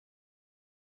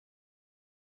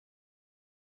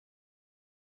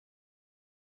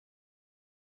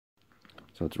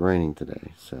So it's raining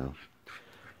today, so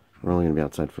we're only going to be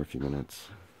outside for a few minutes.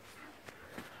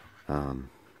 Got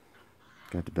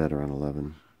to bed around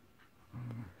 11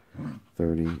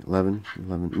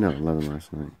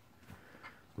 last night.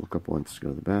 Woke up once to go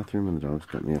to the bathroom, and the dogs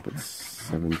got me up at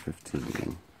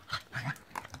 7:15.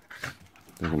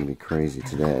 They're going to be crazy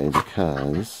today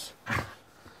because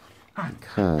we're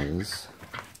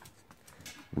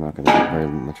not going to get very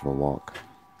much of a walk.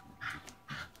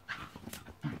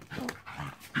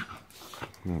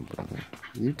 Oh, brother.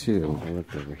 You too. I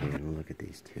looked over here and look at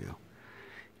these two.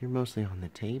 You're mostly on the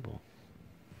table.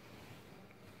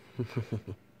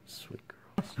 Sweet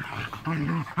girls.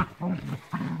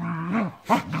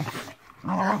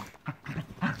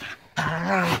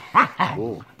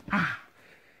 Ooh.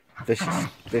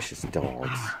 Vicious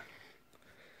dogs.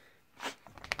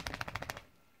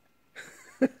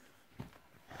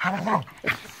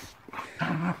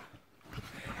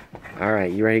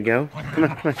 Alright, you ready to go? Come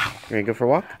on. You ready to go for a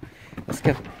walk? Let's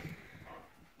go.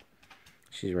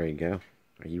 She's ready to go.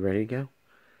 Are you ready to go?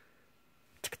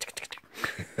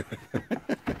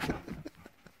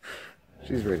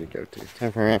 She's ready to go too.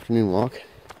 Time for our afternoon walk.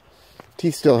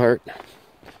 Teeth still hurt.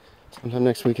 Sometime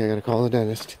next week I gotta call the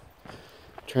dentist.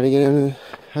 Try to get in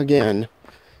again.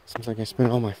 Seems like I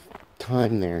spent all my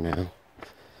time there now.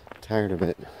 Tired of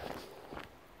it.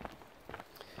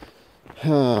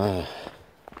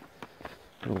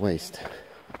 What a waste.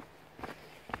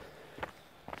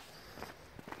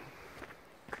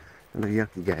 What a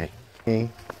yucky guy. Hey,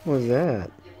 what was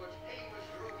that?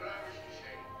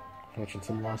 Watching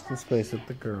some Lost in Space with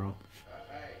the girl.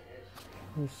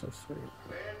 Oh, so sweet.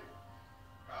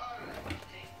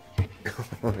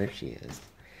 Oh, there she is.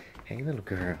 Hey, little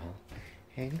girl.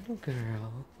 Hey, little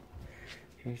girl.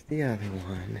 Here's the other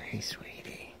one. Hey,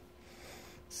 sweetie.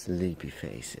 Sleepy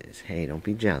faces. Hey, don't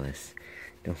be jealous.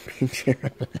 Don't be jealous.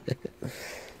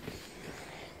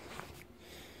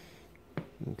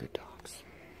 Good dog.